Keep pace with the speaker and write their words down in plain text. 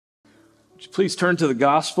Please turn to the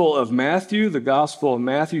Gospel of Matthew,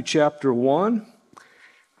 chapter 1.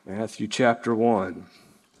 Matthew chapter 1.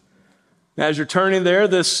 As you're turning there,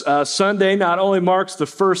 this Sunday not only marks the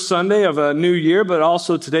first Sunday of a new year, but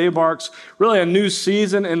also today marks really a new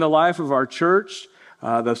season in the life of our church.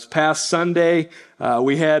 This past Sunday,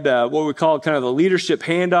 we had what we call kind of the leadership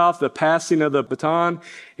handoff, the passing of the baton,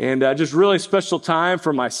 and just really special time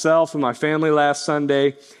for myself and my family last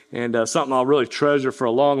Sunday, and something I'll really treasure for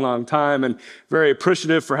a long, long time, and very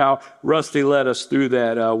appreciative for how Rusty led us through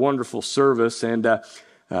that wonderful service. And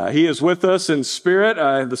he is with us in spirit.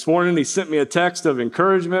 This morning he sent me a text of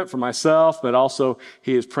encouragement for myself, but also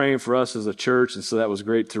he is praying for us as a church, and so that was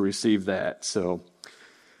great to receive that. So,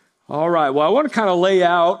 all right, well, I want to kind of lay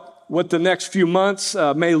out what the next few months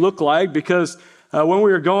may look like, because when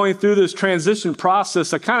we were going through this transition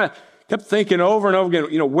process, I kind of kept thinking over and over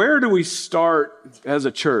again, where do we start as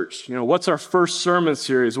a church? What's our first sermon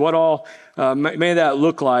series? What all may that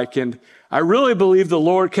look like? And I really believe the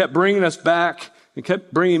Lord kept bringing us back and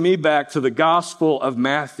kept bringing me back to the Gospel of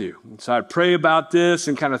Matthew. And so I'd pray about this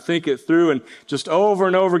and kind of think it through, and just over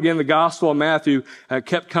and over again, the Gospel of Matthew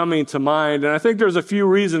kept coming to mind. And I think there's a few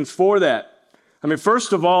reasons for that. I mean,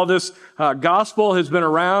 first of all, this gospel has been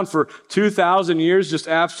around for 2,000 years, just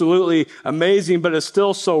absolutely amazing, but it's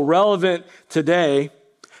still so relevant today.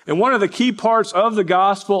 And one of the key parts of the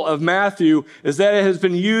Gospel of Matthew is that it has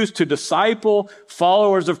been used to disciple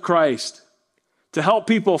followers of Christ, to help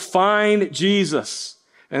people find Jesus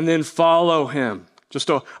and then follow him. Just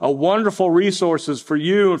a wonderful resources for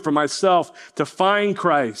you and for myself to find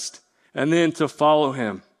Christ and then to follow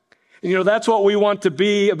him. And that's what we want to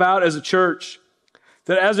be about as a church.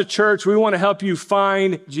 That as a church, we want to help you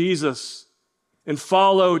find Jesus and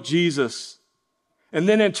follow Jesus. And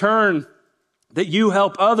then in turn, that you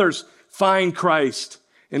help others find Christ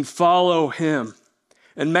and follow him.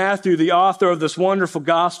 And Matthew, the author of this wonderful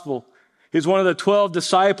gospel, he's one of the 12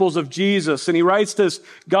 disciples of Jesus. And he writes this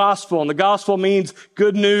gospel, and the gospel means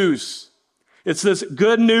good news. It's this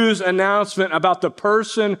good news announcement about the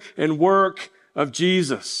person and work of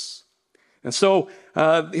Jesus. And so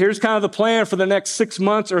here's kind of the plan for the next 6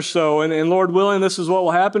 months or so. And Lord willing, this is what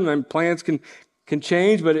will happen. And plans can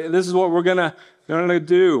change, but this is what we're gonna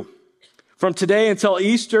do. From today until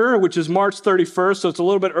Easter, which is March 31st, so it's a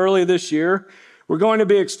little bit early this year, we're going to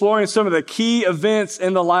be exploring some of the key events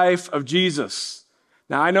in the life of Jesus.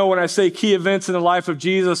 Now, I know when I say key events in the life of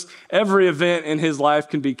Jesus, every event in his life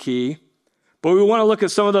can be key. But we want to look at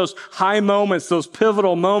some of those high moments, those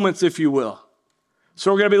pivotal moments, if you will.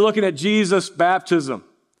 So we're going to be looking at Jesus' baptism,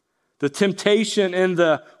 the temptation in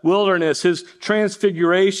the wilderness, his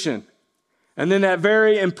transfiguration, and then that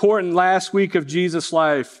very important last week of Jesus'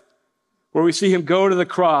 life, where we see him go to the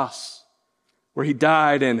cross, where he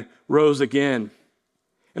died and rose again.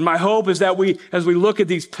 And my hope is that as we look at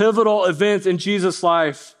these pivotal events in Jesus'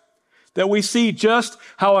 life, that we see just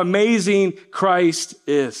how amazing Christ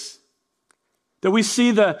is. That we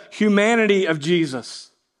see the humanity of Jesus.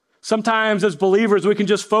 Sometimes as believers, we can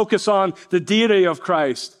just focus on the deity of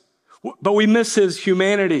Christ, but we miss his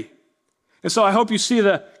humanity. And so I hope you see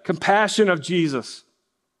the compassion of Jesus,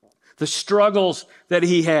 the struggles that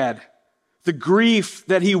he had, the grief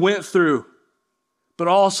that he went through, but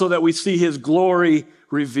also that we see his glory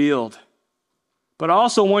revealed. But I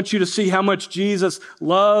also want you to see how much Jesus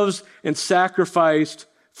loves and sacrificed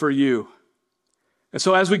for you. And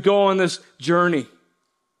so as we go on this journey,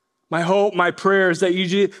 my hope, my prayer is that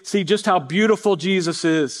you see just how beautiful Jesus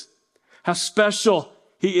is, how special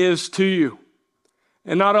he is to you.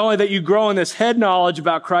 And not only that you grow in this head knowledge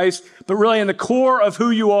about Christ, but really in the core of who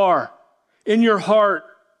you are, in your heart.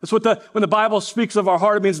 That's what when the Bible speaks of our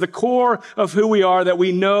heart, it means the core of who we are, that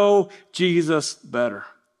we know Jesus better.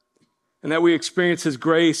 And that we experience his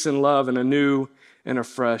grace and love in a new and a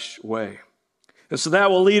fresh way. And so that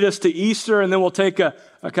will lead us to Easter, and then we'll take a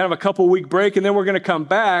kind of a couple-week break, and then we're going to come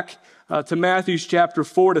back to Matthew's chapter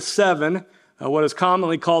 4 to 7, what is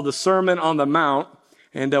commonly called the Sermon on the Mount,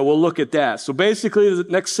 and we'll look at that. So basically, the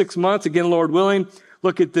next 6 months, again, Lord willing,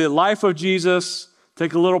 look at the life of Jesus,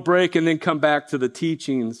 take a little break, and then come back to the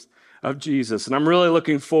teachings of Jesus. And I'm really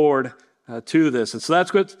looking forward to this. And so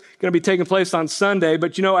that's what's going to be taking place on Sunday.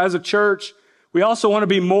 But as a church, we also want to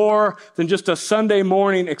be more than just a Sunday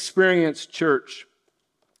morning experience church.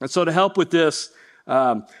 And so to help with this,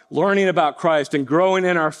 learning about Christ and growing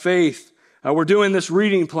in our faith, we're doing this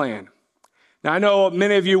reading plan. Now, I know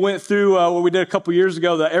many of you went through what we did a couple years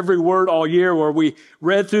ago, the Every Word All Year, where we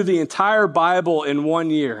read through the entire Bible in 1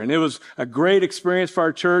 year. And it was a great experience for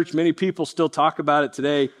our church. Many people still talk about it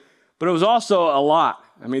today. But it was also a lot.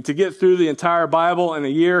 I mean, to get through the entire Bible in a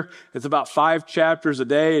year, it's about 5 chapters a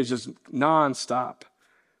day. It's just nonstop.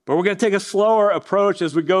 But we're going to take a slower approach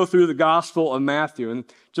as we go through the Gospel of Matthew and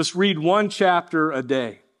just read 1 chapter a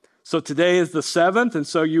day. So today is the 7th, and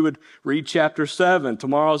so you would read chapter 7.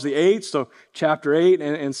 Tomorrow's the 8th, so chapter 8,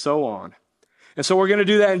 and so on. And so we're going to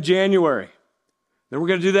do that in January. Then we're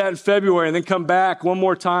going to do that in February, and then come back one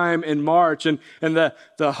more time in March. And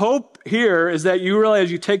the hope here is that you really,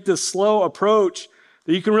 as you take this slow approach,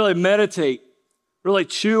 that you can really meditate, really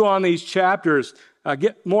chew on these chapters,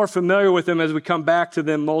 get more familiar with them as we come back to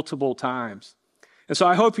them multiple times. And so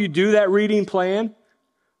I hope you do that reading plan,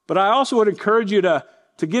 but I also would encourage you to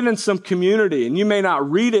get in some community. And you may not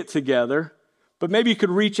read it together, but maybe you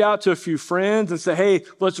could reach out to a few friends and say, hey,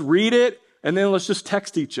 let's read it, and then let's just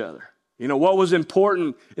text each other. You know, what was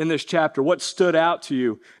important in this chapter? What stood out to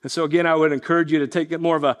you? And so again, I would encourage you to take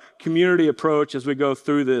more of a community approach as we go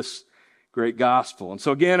through this great gospel. And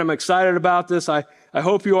so again, I'm excited about this. I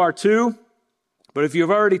hope you are too. But if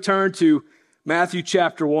you've already turned to Matthew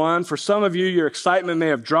chapter 1, for some of you, your excitement may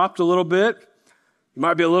have dropped a little bit. You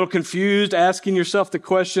might be a little confused, asking yourself the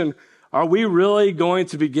question, are we really going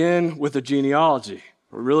to begin with a genealogy?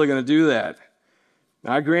 We're really going to do that.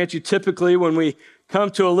 Now, I grant you, typically when we come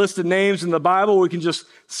to a list of names in the Bible, we can just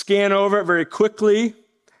scan over it very quickly.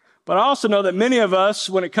 But I also know that many of us,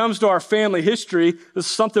 when it comes to our family history, this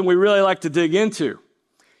is something we really like to dig into. You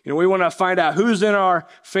know, we want to find out who's in our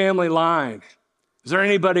family line. Is there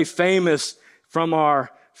anybody famous from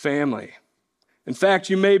our family? In fact,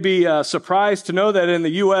 you may be surprised to know that in the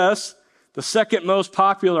U.S., the second most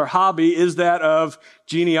popular hobby is that of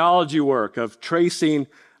genealogy work, of tracing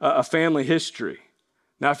a family history.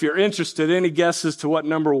 Now, if you're interested, any guesses to what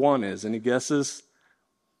number 1 is? Any guesses?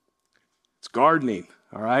 It's gardening,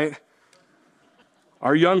 all right?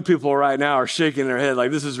 Our young people right now are shaking their head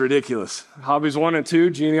like, this is ridiculous. Hobbies 1 and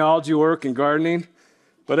 2, genealogy work and gardening.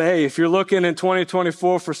 But hey, if you're looking in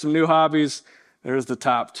 2024 for some new hobbies, there's the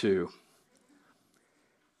top 2.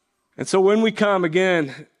 And so when we come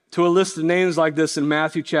again to a list of names like this in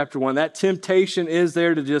Matthew chapter 1, that temptation is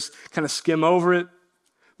there to just kind of skim over it,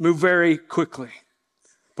 move very quickly.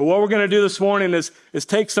 But what we're going to do this morning is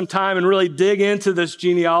take some time and really dig into this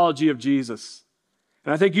genealogy of Jesus.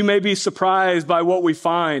 And I think you may be surprised by what we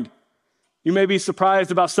find. You may be surprised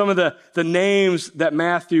about some of the names that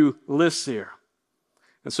Matthew lists here.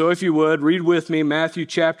 And so if you would, read with me Matthew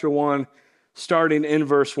chapter 1, starting in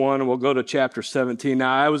verse 1, and we'll go to chapter 17.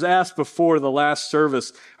 Now, I was asked before the last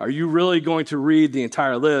service, are you really going to read the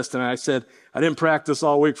entire list? And I said, I didn't practice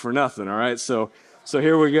all week for nothing, all right? So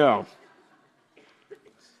here we go.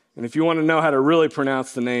 And if you want to know how to really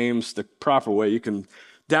pronounce the names the proper way, you can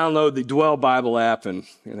download the Dwell Bible app, and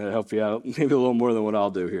it'll help you out maybe a little more than what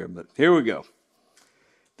I'll do here. But here we go.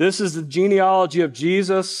 This is the genealogy of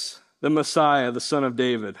Jesus, the Messiah, the son of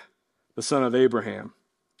David, the son of Abraham.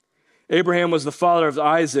 Abraham was the father of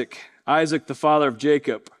Isaac, Isaac the father of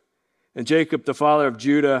Jacob, and Jacob the father of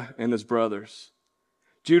Judah and his brothers.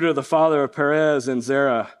 Judah the father of Perez and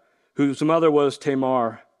Zerah, whose mother was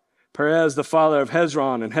Tamar. Perez the father of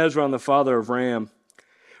Hezron, and Hezron the father of Ram.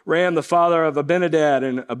 Ram the father of Abinadab,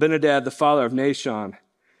 and Abinadab the father of Nahshon.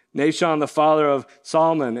 Nahshon the father of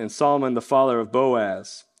Solomon, and Solomon the father of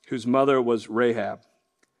Boaz, whose mother was Rahab.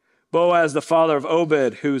 Boaz the father of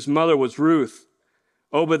Obed, whose mother was Ruth.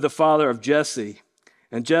 Obed the father of Jesse,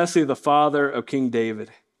 and Jesse the father of King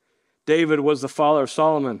David. David was the father of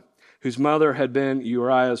Solomon, whose mother had been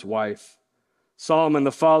Uriah's wife. Solomon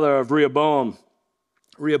the father of Rehoboam,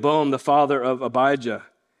 Rehoboam the father of Abijah,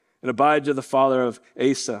 and Abijah the father of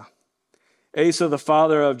Asa. Asa the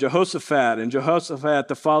father of Jehoshaphat, and Jehoshaphat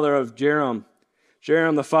the father of Jeram.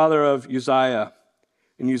 Jeram the father of Uzziah,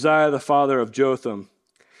 and Uzziah the father of Jotham.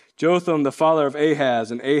 Jotham the father of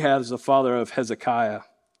Ahaz, and Ahaz the father of Hezekiah.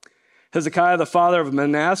 Hezekiah the father of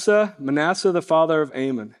Manasseh, Manasseh the father of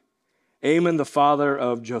Amon. Amon the father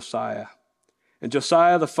of Josiah. And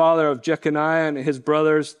Josiah the father of Jeconiah and his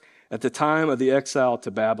brothers at the time of the exile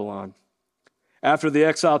to Babylon. After the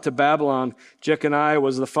exile to Babylon, Jeconiah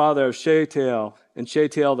was the father of Shealtiel, and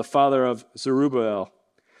Shealtiel the father of Zerubbabel.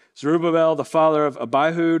 Zerubbabel the father of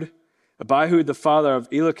Abihud, Abihud the father of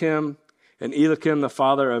Eliakim, and Eliakim the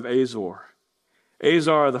father of Azor.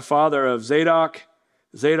 Azor the father of Zadok,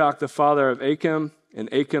 Zadok the father of Achim,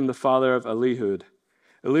 and Achim the father of Elihud.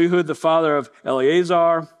 Elihud the father of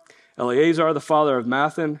Eleazar, Eleazar the father of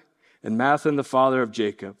Mathan, and Mathan the father of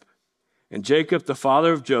Jacob. And Jacob the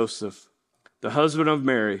father of Joseph, the husband of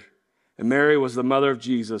Mary, and Mary was the mother of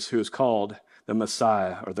Jesus, who is called the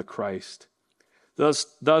Messiah, or the Christ.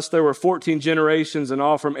 Thus there were 14 generations in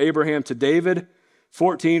all from Abraham to David,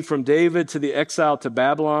 14 from David to the exile to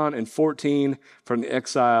Babylon, and 14 from the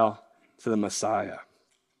exile to the Messiah.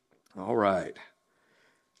 All right.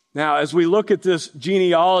 Now, as we look at this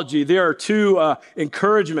genealogy, there are two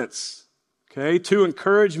encouragements, okay? Two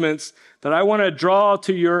encouragements that I want to draw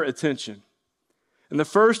to your attention. And the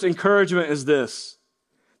first encouragement is this,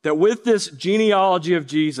 that with this genealogy of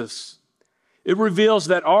Jesus, it reveals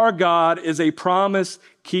that our God is a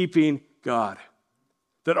promise-keeping God,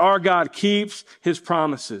 that our God keeps his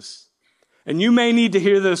promises. And you may need to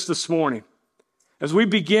hear this morning as we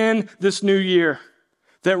begin this new year,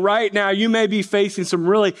 that right now you may be facing some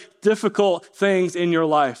really difficult things in your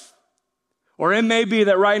life. Or it may be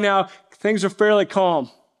that right now things are fairly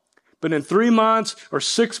calm. But in 3 months or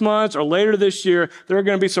 6 months or later this year, there are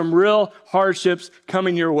going to be some real hardships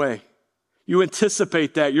coming your way. You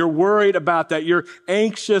anticipate that. You're worried about that. You're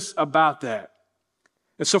anxious about that.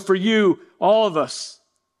 And so for you, all of us,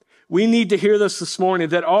 we need to hear this morning,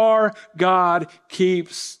 that our God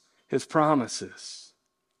keeps his promises.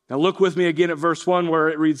 Now look with me again at verse 1 where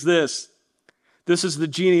it reads this. This is the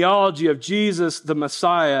genealogy of Jesus, the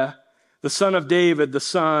Messiah, the son of David, the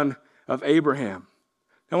son of Abraham.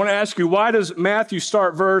 I want to ask you, why does Matthew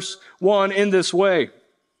start verse 1 in this way?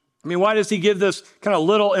 I mean, why does he give this kind of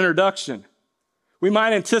little introduction? We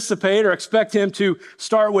might anticipate or expect him to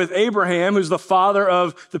start with Abraham, who's the father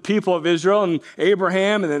of the people of Israel, and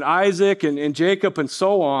Abraham, and then Isaac, and Jacob, and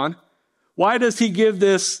so on. Why does he give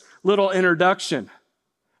this little introduction?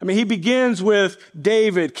 I mean, he begins with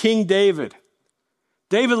David, King David.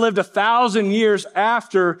 David lived 1,000 years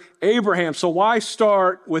after Abraham, so why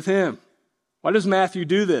start with him? Why does Matthew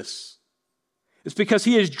do this? It's because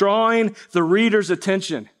he is drawing the reader's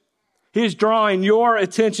attention. He is drawing your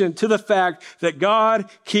attention to the fact that God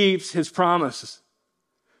keeps his promises.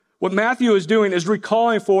 What Matthew is doing is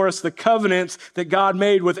recalling for us the covenants that God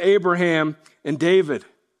made with Abraham and David.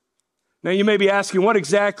 Now, you may be asking, what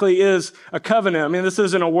exactly is a covenant? I mean, this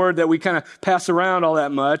isn't a word that we kind of pass around all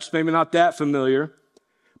that much, maybe not that familiar.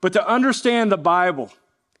 But to understand the Bible,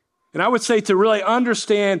 and I would say to really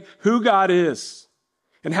understand who God is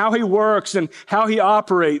and how he works and how he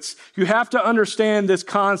operates, you have to understand this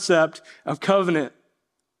concept of covenant.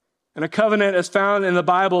 And a covenant as found in the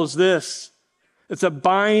Bible is this. It's a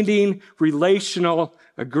binding relational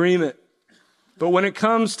agreement. But when it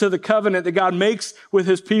comes to the covenant that God makes with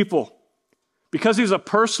his people, because he's a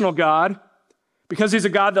personal God, because he's a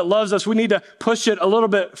God that loves us, we need to push it a little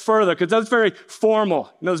bit further because that's very formal,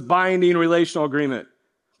 this binding relational agreement.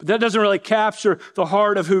 But that doesn't really capture the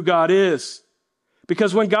heart of who God is.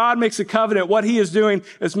 Because when God makes a covenant, what he is doing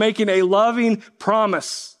is making a loving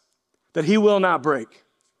promise that he will not break.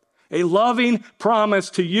 A loving promise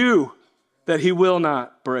to you that he will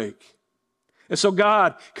not break. And so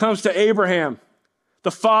God comes to Abraham,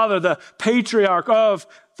 the father, the patriarch of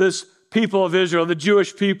this people of Israel, the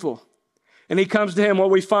Jewish people. And he comes to him, what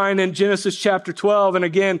we find in Genesis chapter 12 and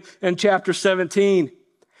again in chapter 17.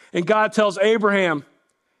 And God tells Abraham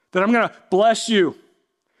that I'm going to bless you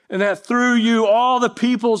and that through you all the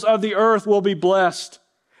peoples of the earth will be blessed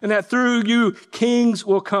and that through you kings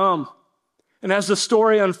will come. And as the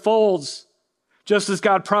story unfolds, just as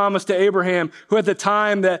God promised to Abraham, who at the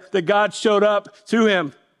time that God showed up to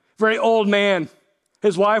him, very old man,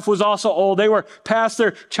 his wife was also old. They were past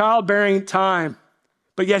their childbearing time,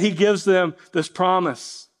 but yet he gives them this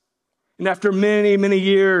promise. And after many, many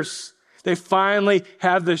years, they finally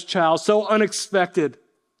have this child, so unexpected.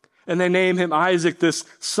 And they name him Isaac, this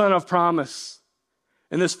son of promise.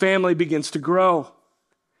 And this family begins to grow.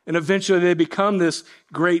 And eventually they become this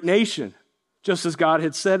great nation, just as God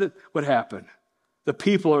had said it would happen. The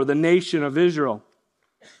people or the nation of Israel.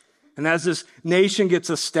 And as this nation gets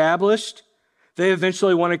established, they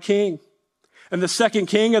eventually want a king. And the second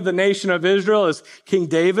king of the nation of Israel is King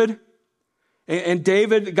David. And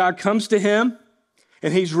David, God comes to him,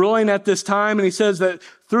 and he's ruling at this time, and he says that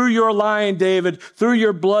through your line, David, through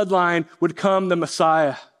your bloodline would come the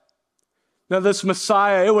Messiah. Now this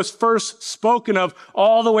Messiah, it was first spoken of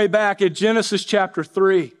all the way back in Genesis chapter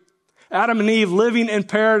 3. Adam and Eve living in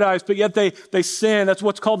paradise, but yet they sin. That's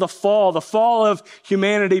what's called the fall of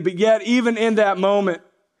humanity. But yet even in that moment,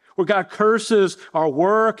 where God curses our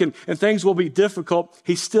work and things will be difficult,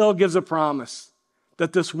 he still gives a promise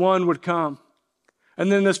that this one would come.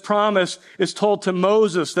 And then this promise is told to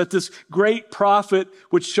Moses that this great prophet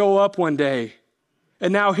would show up one day.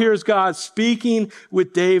 And now here's God speaking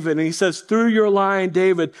with David. And he says, through your line,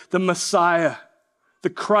 David, the Messiah, the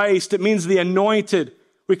Christ, it means the anointed,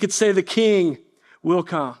 we could say the king, will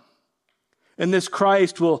come. And this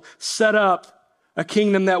Christ will set up a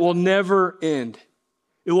kingdom that will never end.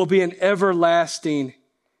 It will be an everlasting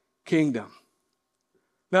kingdom.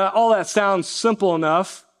 Now, all that sounds simple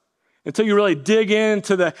enough until you really dig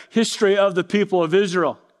into the history of the people of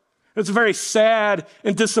Israel. It's a very sad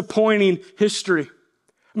and disappointing history.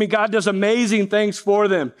 I mean, God does amazing things for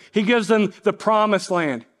them. He gives them the promised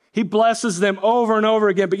land. He blesses them over and over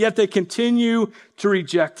again, but yet they continue to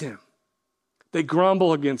reject him. They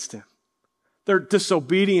grumble against him. They're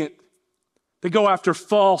disobedient. They go after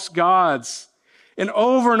false gods. And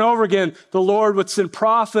over again, the Lord would send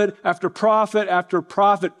prophet after prophet after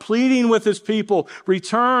prophet, pleading with his people,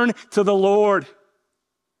 return to the Lord.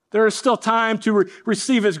 There is still time to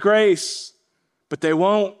receive his grace, but they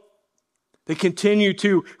won't. They continue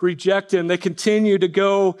to reject him. They continue to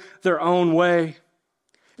go their own way.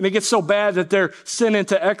 And it gets so bad that they're sent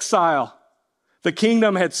into exile. The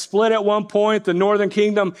kingdom had split at one point. The northern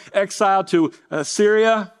kingdom exiled to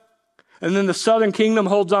Syria. And then the southern kingdom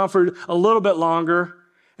holds on for a little bit longer.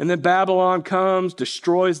 And then Babylon comes,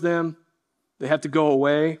 destroys them. They have to go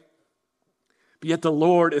away. But yet the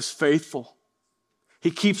Lord is faithful. He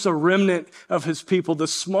keeps a remnant of his people, the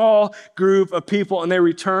small group of people, and they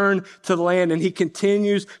return to the land, and he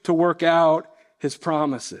continues to work out his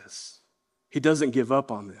promises. He doesn't give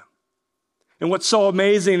up on them. And what's so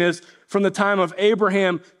amazing is from the time of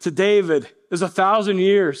Abraham to David is 1,000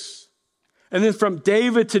 years. And then from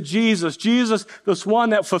David to Jesus, this one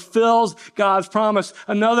that fulfills God's promise,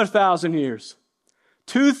 another 1,000 years.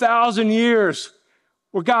 2,000 years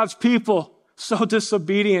were God's people so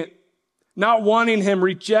disobedient, not wanting him,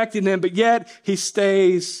 rejecting him, but yet he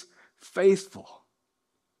stays faithful.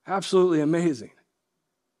 Absolutely amazing.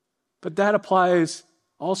 But that applies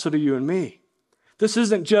also to you and me. This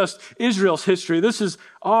isn't just Israel's history. This is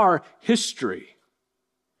our history.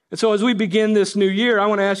 And so as we begin this new year, I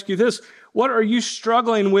want to ask you this. What are you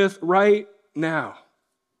struggling with right now?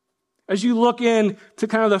 As you look into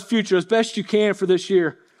kind of the future as best you can for this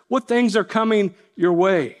year, what things are coming your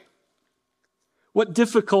way? What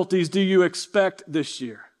difficulties do you expect this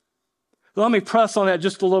year? Let me press on that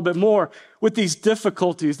just a little bit more. With these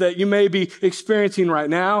difficulties that you may be experiencing right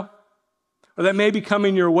now, or that may be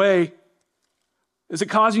coming your way, is it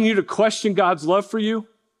causing you to question God's love for you?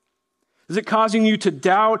 Is it causing you to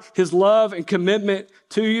doubt his love and commitment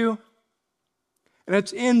to you? And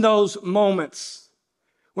it's in those moments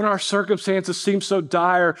when our circumstances seem so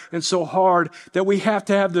dire and so hard that we have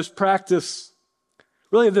to have this practice,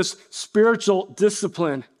 really this spiritual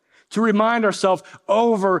discipline, to remind ourselves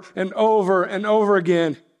over and over and over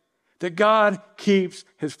again that God keeps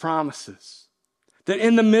his promises. That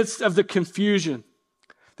in the midst of the confusion,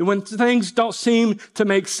 that when things don't seem to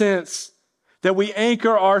make sense, that we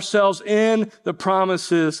anchor ourselves in the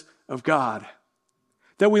promises of God.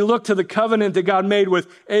 That we look to the covenant that God made with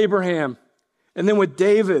Abraham and then with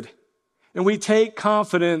David, and we take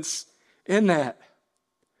confidence in that.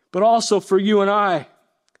 But also for you and I,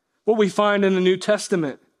 what we find in the New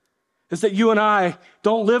Testament is that you and I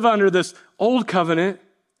don't live under this old covenant.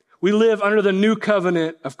 We live under the new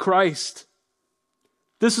covenant of Christ.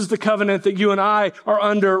 This is the covenant that you and I are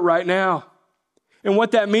under right now. And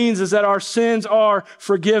what that means is that our sins are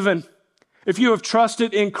forgiven. If you have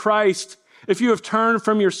trusted in Christ, if you have turned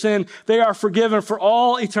from your sin, they are forgiven for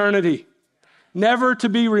all eternity, never to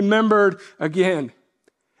be remembered again.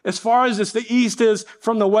 As far as the east is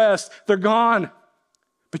from the west, they're gone.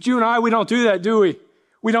 But you and I, we don't do that, do we?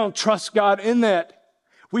 We don't trust God in that.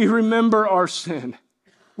 We remember our sin.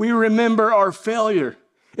 We remember our failure.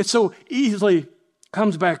 It so easily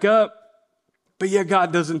comes back up, but yet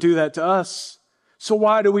God doesn't do that to us. So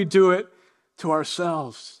why do we do it to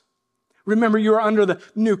ourselves? Remember, you are under the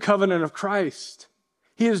new covenant of Christ.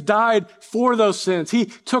 He has died for those sins. He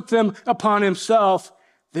took them upon himself.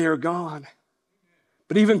 They are gone.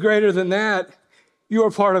 But even greater than that, you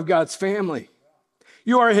are part of God's family.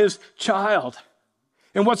 You are his child.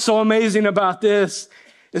 And what's so amazing about this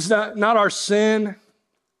is not our sin,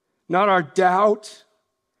 not our doubt,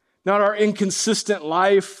 not our inconsistent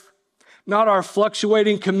life, not our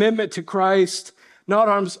fluctuating commitment to Christ, not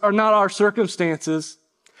our circumstances.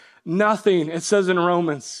 Nothing, it says in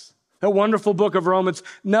Romans, that wonderful book of Romans,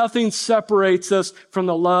 nothing separates us from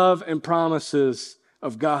the love and promises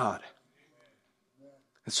of God.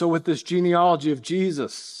 And so with this genealogy of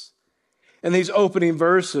Jesus and these opening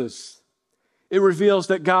verses, it reveals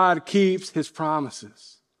that God keeps his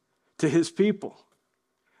promises to his people.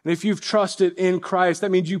 And if you've trusted in Christ,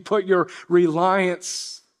 that means you put your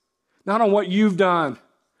reliance not on what you've done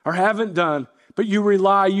or haven't done, but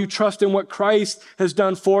you trust in what Christ has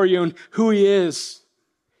done for you and who he is.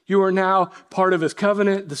 You are now part of his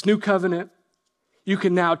covenant, this new covenant. You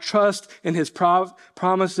can now trust in his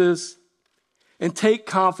promises and take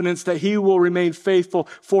confidence that he will remain faithful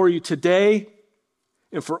for you today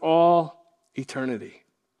and for all eternity.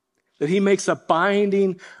 That he makes a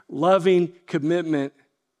binding, loving commitment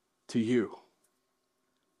to you.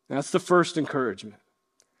 That's the first encouragement.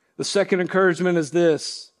 The second encouragement is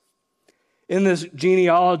this. In this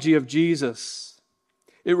genealogy of Jesus,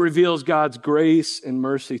 it reveals God's grace and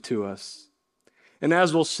mercy to us. And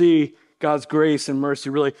as we'll see, God's grace and mercy,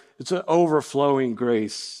 really, it's an overflowing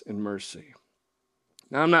grace and mercy.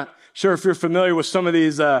 Now, I'm not sure if you're familiar with some of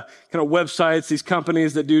these kind of websites, these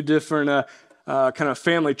companies that do different kind of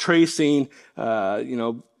family tracing,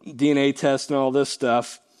 DNA tests and all this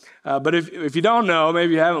stuff. But if you don't know,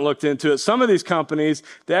 maybe you haven't looked into it, some of these companies,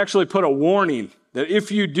 they actually put a warning that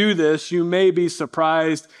if you do this, you may be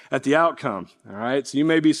surprised at the outcome, all right? So you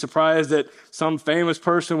may be surprised that some famous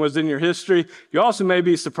person was in your history. You also may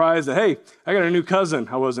be surprised that, hey, I got a new cousin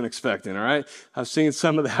I wasn't expecting, all right? I've seen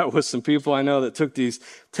some of that with some people I know that took these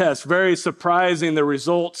tests. Very surprising, the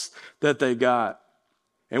results that they got.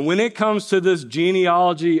 And when it comes to this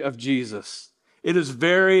genealogy of Jesus, it is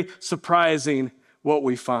very surprising what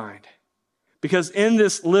we find. Because in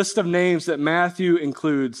this list of names that Matthew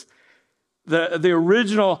includes, the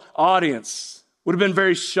original audience would have been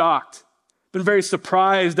very shocked, been very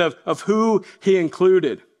surprised of who he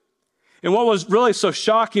included. And what was really so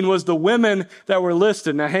shocking was the women that were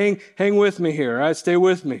listed. Now hang with me here, all right? Stay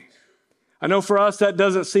with me. I know for us that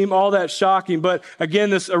doesn't seem all that shocking, but again,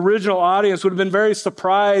 this original audience would have been very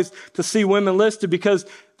surprised to see women listed because,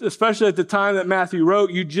 especially at the time that Matthew wrote,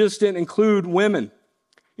 you just didn't include women.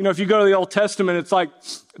 You know, if you go to the Old Testament, it's like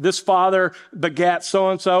this father begat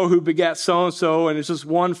so-and-so who begat so-and-so, and it's just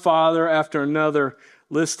one father after another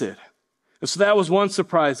listed. And so that was one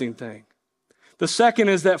surprising thing. The second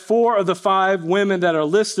is that 4 of the 5 women that are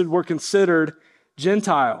listed were considered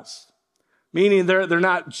Gentiles, meaning they're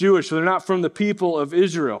not Jewish, so they're not from the people of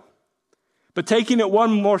Israel. But taking it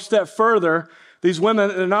one more step further, these women,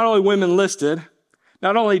 they're not only women listed,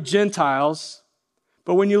 not only Gentiles,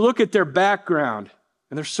 but when you look at their background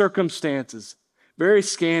and their circumstances, very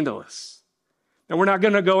scandalous. Now, we're not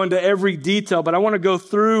going to go into every detail, but I want to go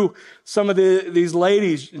through some of these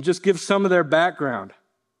ladies and just give some of their background.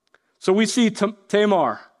 So we see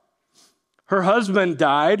Tamar. Her husband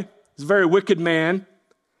died. He's a very wicked man.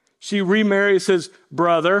 She remarries his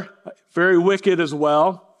brother, very wicked as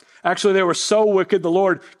well. Actually, they were so wicked, the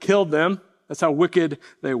Lord killed them. That's how wicked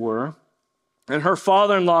they were. And her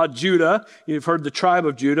father-in-law, Judah, you've heard the tribe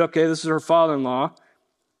of Judah. Okay, this is her father-in-law.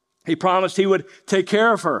 He promised he would take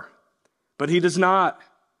care of her, but he does not.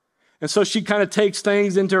 And so she kind of takes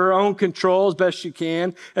things into her own control as best she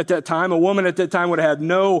can at that time. A woman at that time would have had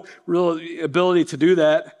no real ability to do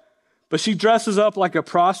that. But she dresses up like a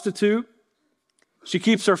prostitute. She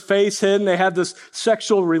keeps her face hidden. They have this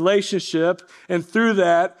sexual relationship. And through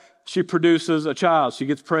that, she produces a child. She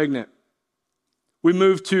gets pregnant. We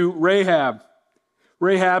move to Rahab.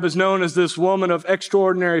 Rahab is known as this woman of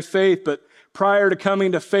extraordinary faith, but prior to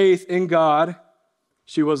coming to faith in God,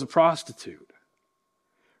 she was a prostitute.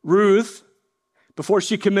 Ruth, before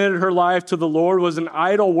she committed her life to the Lord, was an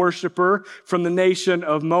idol worshiper from the nation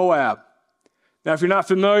of Moab. Now, if you're not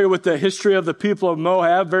familiar with the history of the people of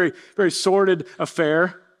Moab, very, very sordid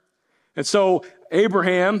affair. And so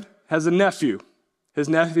Abraham has a nephew. His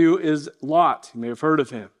nephew is Lot. You may have heard of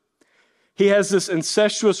him. He has this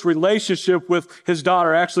incestuous relationship with his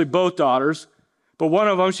daughter, actually both daughters. But one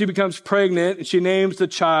of them, she becomes pregnant, and she names the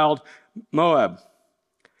child Moab.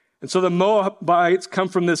 And so the Moabites come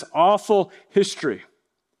from this awful history.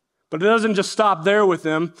 But it doesn't just stop there with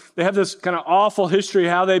them. They have this kind of awful history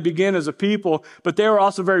how they begin as a people, but they were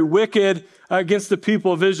also very wicked against the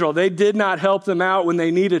people of Israel. They did not help them out when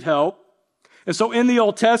they needed help. And so in the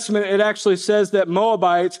Old Testament, it actually says that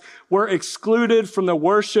Moabites were excluded from the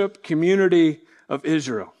worship community of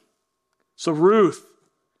Israel. So Ruth,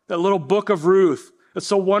 that little book of Ruth, it's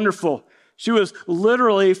so wonderful. She was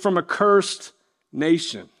literally from a cursed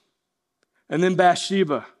nation. And then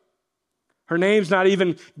Bathsheba. Her name's not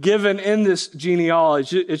even given in this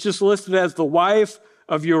genealogy. It's just listed as the wife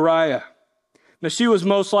of Uriah. Now, she was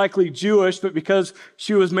most likely Jewish, but because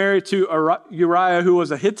she was married to Uriah, who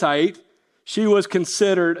was a Hittite, she was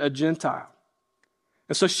considered a Gentile.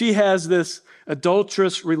 And so she has this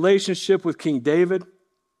adulterous relationship with King David.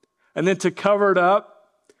 And then to cover it up,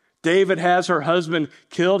 David has her husband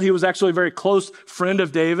killed. He was actually a very close friend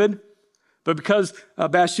of David. But because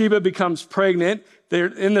Bathsheba becomes pregnant, they're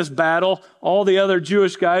in this battle. All the other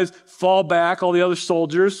Jewish guys fall back, all the other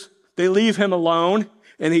soldiers. They leave him alone,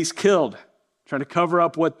 and he's killed, trying to cover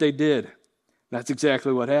up what they did. That's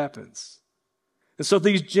exactly what happens. And so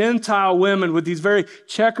these Gentile women with these very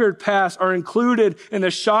checkered pasts are included in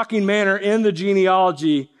a shocking manner in the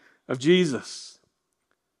genealogy of Jesus.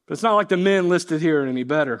 But it's not like the men listed here are any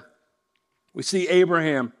better. We see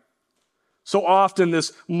Abraham, so often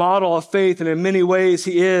this model of faith, and in many ways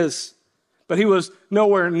he is, but he was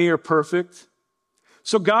nowhere near perfect.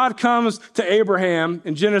 So God comes to Abraham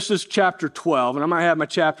in Genesis chapter 12, and I might have my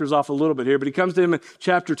chapters off a little bit here, but he comes to him in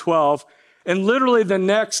chapter 12, and literally the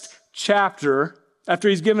next chapter, after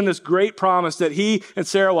he's given this great promise that he and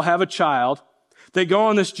Sarah will have a child, they go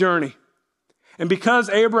on this journey. And because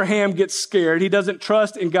Abraham gets scared, he doesn't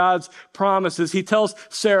trust in God's promises, he tells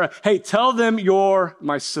Sarah, hey, tell them you're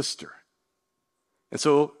my sister. And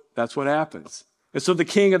so that's what happens. And so the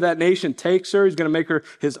king of that nation takes her. He's going to make her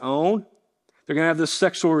his own. They're going to have this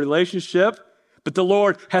sexual relationship. But the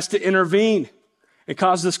Lord has to intervene and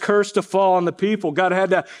cause this curse to fall on the people. God had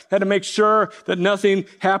to make sure that nothing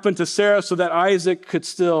happened to Sarah so that Isaac could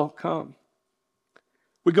still come.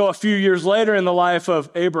 We go a few years later in the life of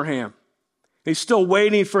Abraham. He's still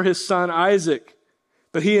waiting for his son Isaac.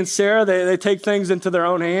 But he and Sarah, they take things into their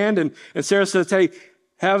own hand. And Sarah says, hey,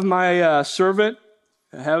 have my servant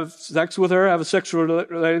have sex with her, have a sexual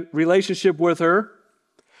relationship with her.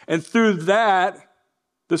 And through that,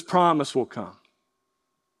 this promise will come.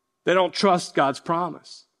 They don't trust God's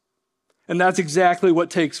promise. And that's exactly what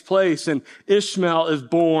takes place. And Ishmael is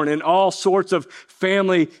born, and all sorts of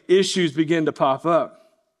family issues begin to pop up.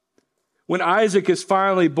 When Isaac is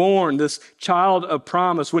finally born, this child of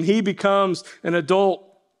promise, when he becomes an adult,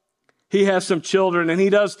 he has some children, and he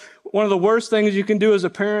does one of the worst things you can do as a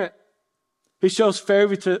parent. He shows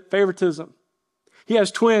favoritism. He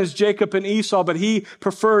has twins, Jacob and Esau, but he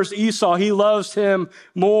prefers Esau. He loves him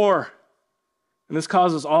more. And this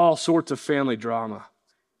causes all sorts of family drama.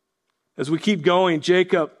 As we keep going,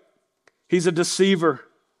 Jacob, he's a deceiver.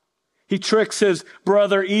 He tricks his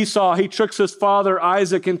brother Esau. He tricks his father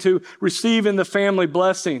Isaac into receiving the family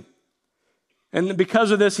blessing. And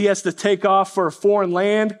because of this, he has to take off for a foreign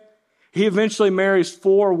land. He eventually marries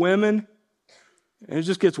 4 women. And it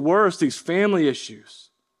just gets worse, these family issues.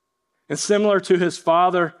 And similar to his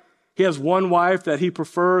father, he has one wife that he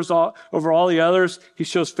prefers over all the others. He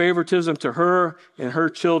shows favoritism to her and her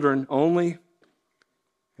children only.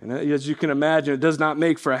 And as you can imagine, it does not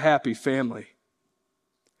make for a happy family.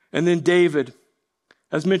 And then David,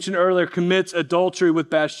 as mentioned earlier, commits adultery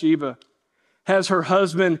with Bathsheba, has her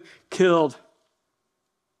husband killed.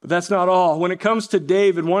 But that's not all. When it comes to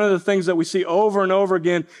David, one of the things that we see over and over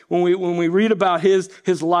again when we read about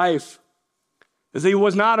his life is that he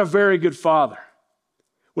was not a very good father.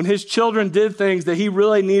 When his children did things that he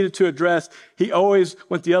really needed to address, he always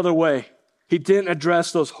went the other way. He didn't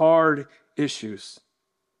address those hard issues.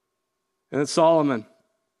 And then Solomon,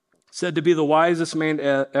 said to be the wisest man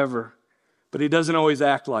ever, but he doesn't always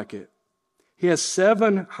act like it. He has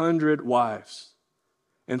 700 wives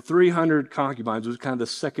and 300 concubines, which is kind of the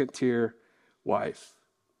second tier wife.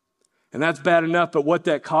 And that's bad enough, but what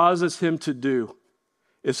that causes him to do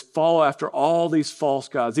is follow after all these false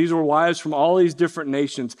gods. These were wives from all these different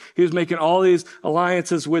nations. He was making all these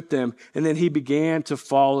alliances with them, and then he began to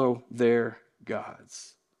follow their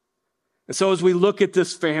gods. And so as we look at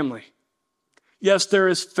this family, yes, there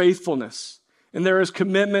is faithfulness and there is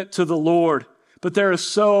commitment to the Lord, but there is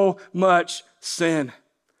so much sin.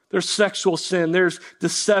 There's sexual sin, there's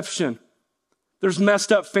deception, there's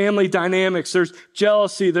messed up family dynamics, there's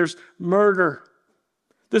jealousy, there's murder.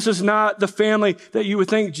 This is not the family that you would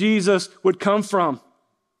think Jesus would come from.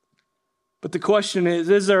 But the question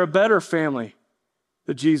is there a better family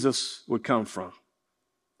that Jesus would come from?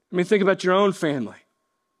 I mean, think about your own family.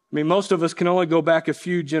 I mean, most of us can only go back a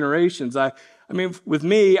few generations. I mean, with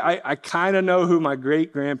me, I kind of know who my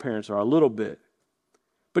great-grandparents are a little bit.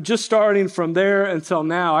 But just starting from there until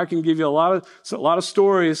now, I can give you a lot of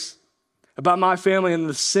stories about my family and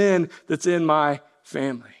the sin that's in my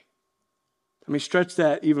family. I mean, stretch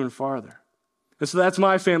that even farther. And so that's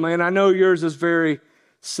my family, and I know yours is very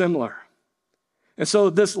similar. And so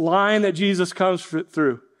this line that Jesus comes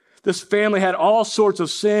through, this family had all sorts of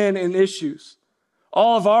sin and issues.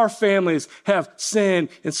 All of our families have sin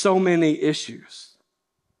and so many issues.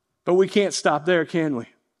 But we can't stop there, can we?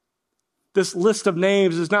 This list of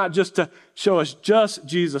names is not just to show us just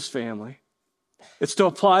Jesus' family. It's to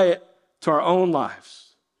apply it to our own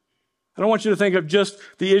lives. I don't want you to think of just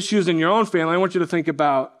the issues in your own family. I want you to think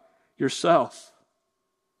about yourself.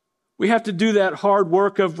 We have to do that hard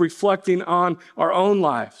work of reflecting on our own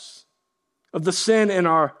lives, of the sin in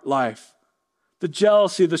our life, the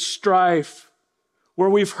jealousy, the strife, where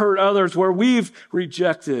we've hurt others, where we've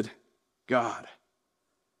rejected God.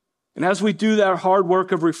 And as we do that hard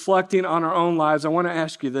work of reflecting on our own lives, I want to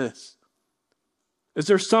ask you this. Is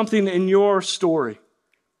there something in your story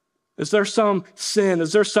Is there some sin?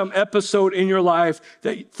 Is there some episode in your life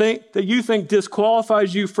that you think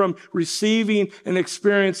disqualifies you from receiving and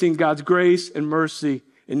experiencing God's grace and mercy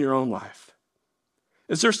in your own life?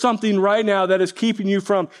 Is there something right now that is keeping you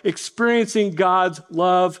from experiencing God's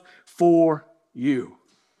love for you?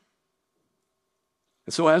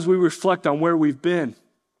 And so as we reflect on where we've been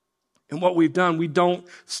and what we've done, we don't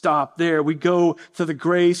stop there. We go to the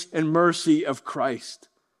grace and mercy of Christ.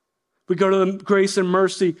 We go to the grace and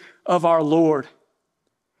mercy of our Lord.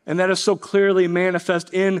 And that is so clearly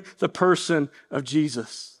manifest in the person of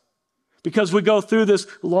Jesus. Because we go through this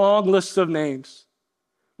long list of names.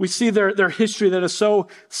 We see their history that is so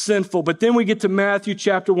sinful. But then we get to Matthew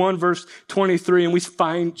chapter 1, verse 23, and we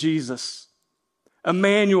find Jesus.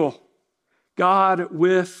 Emmanuel, God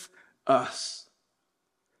with us.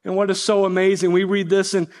 And what is so amazing, we read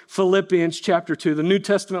this in Philippians chapter 2, the New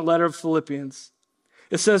Testament letter of Philippians.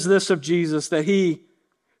 It says this of Jesus, that he,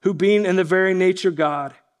 who being in the very nature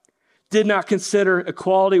God, did not consider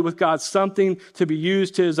equality with God something to be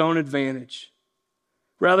used to his own advantage.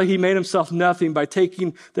 Rather, he made himself nothing by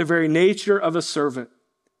taking the very nature of a servant,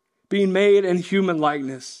 being made in human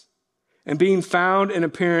likeness, and being found in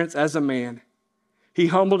appearance as a man. He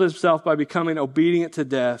humbled himself by becoming obedient to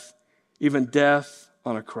death, even death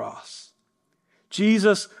on a cross.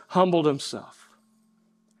 Jesus humbled himself.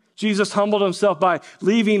 Jesus humbled himself by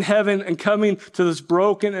leaving heaven and coming to this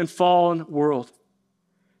broken and fallen world.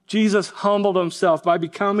 Jesus humbled himself by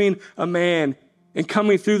becoming a man and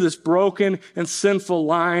coming through this broken and sinful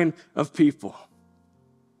line of people.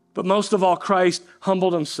 But most of all, Christ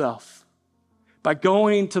humbled himself by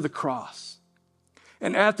going to the cross.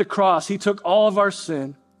 And at the cross, he took all of our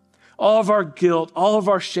sin, all of our guilt, all of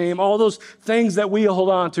our shame, all those things that we hold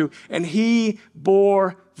on to, and he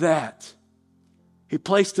bore that. He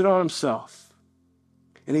placed it on himself,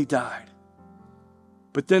 and he died.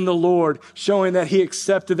 But then the Lord, showing that he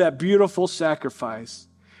accepted that beautiful sacrifice,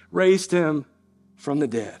 raised him from the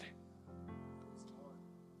dead.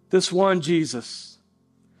 This one Jesus,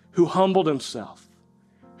 who humbled himself,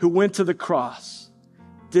 who went to the cross,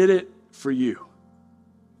 did it for you.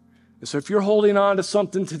 And so if you're holding on to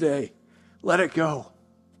something today, let it go.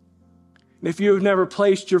 And if you have never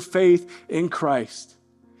placed your faith in Christ,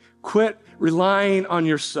 quit relying on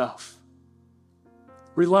yourself.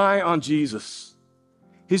 Rely on Jesus.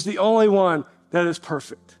 He's the only one that is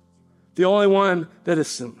perfect, the only one that is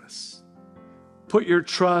sinless. Put your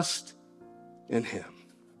trust in him.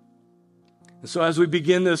 And so as we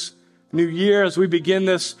begin this new year, as we begin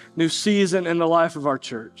this new season in the life of our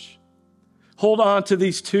church, hold on to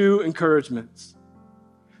these two encouragements: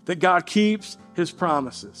 that God keeps his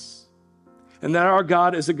promises, and that our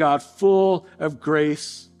God is a God full of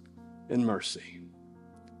grace and mercy.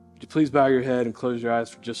 Would you please bow your head and close your eyes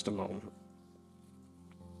for just a moment?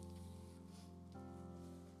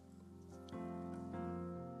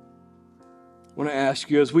 I want to ask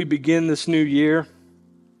you, as we begin this new year,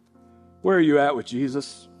 where are you at with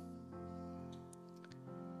Jesus?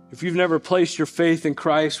 If you've never placed your faith in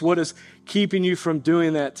Christ, what is keeping you from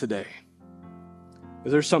doing that today?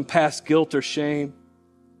 Is there some past guilt or shame?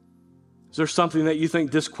 Is there something that you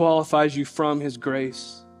think disqualifies you from his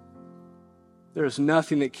grace? There is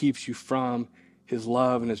nothing that keeps you from his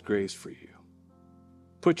love and his grace for you.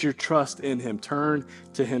 Put your trust in him. Turn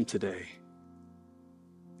to him today.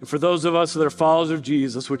 And for those of us that are followers of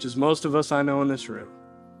Jesus, which is most of us I know in this room,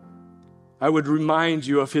 I would remind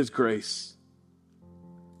you of his grace.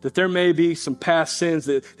 That there may be some past sins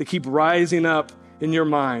that keep rising up in your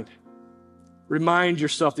mind. Remind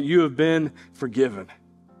yourself that you have been forgiven.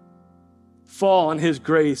 Fall on his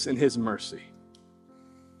grace and his mercy.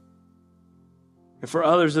 And for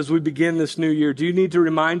others, as we begin this new year, do you need to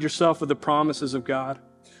remind yourself of the promises of God?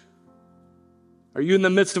 Are you in the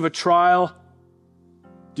midst of a trial?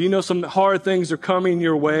 Do you know some hard things are coming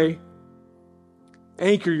your way?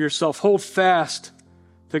 Anchor yourself. Hold fast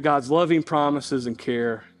to God's loving promises and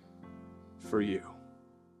care for you.